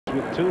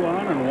with 2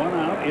 on and 1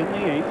 out in the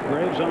 8th.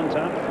 Braves on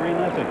top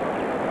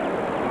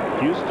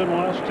 3-0. Houston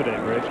lost today.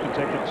 Braves can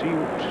take a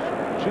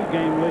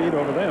 2-game lead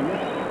over them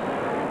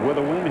with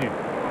a win here.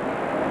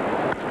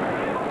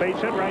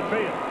 Base hit right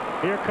field.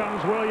 Here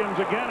comes Williams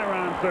again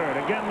around third.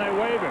 Again they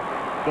wave it.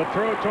 The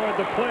throw toward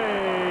the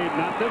plate.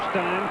 Not this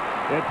time.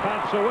 It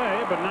pops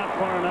away, but not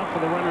far enough for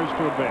the runners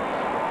to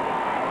advance.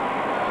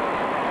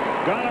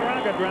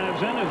 Galarraga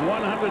drives in his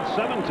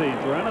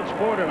 117th run. It's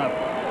 4-0.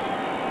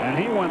 And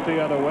he went the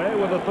other way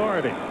with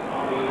authority.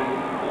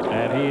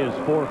 And he is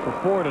 4 for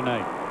 4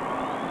 tonight.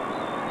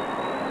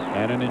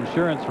 And an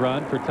insurance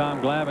run for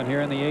Tom Glavine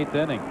here in the 8th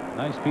inning.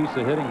 Nice piece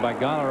of hitting by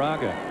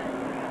Galarraga.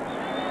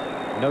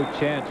 No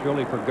chance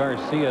really for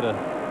Garcia to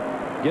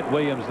get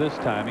Williams this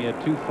time. He had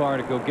too far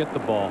to go get the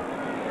ball.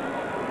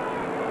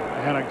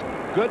 And a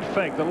good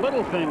fake. The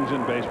little things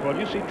in baseball.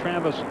 You see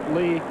Travis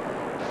Lee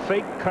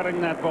fake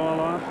cutting that ball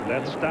off.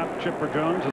 That stopped Chipper Jones.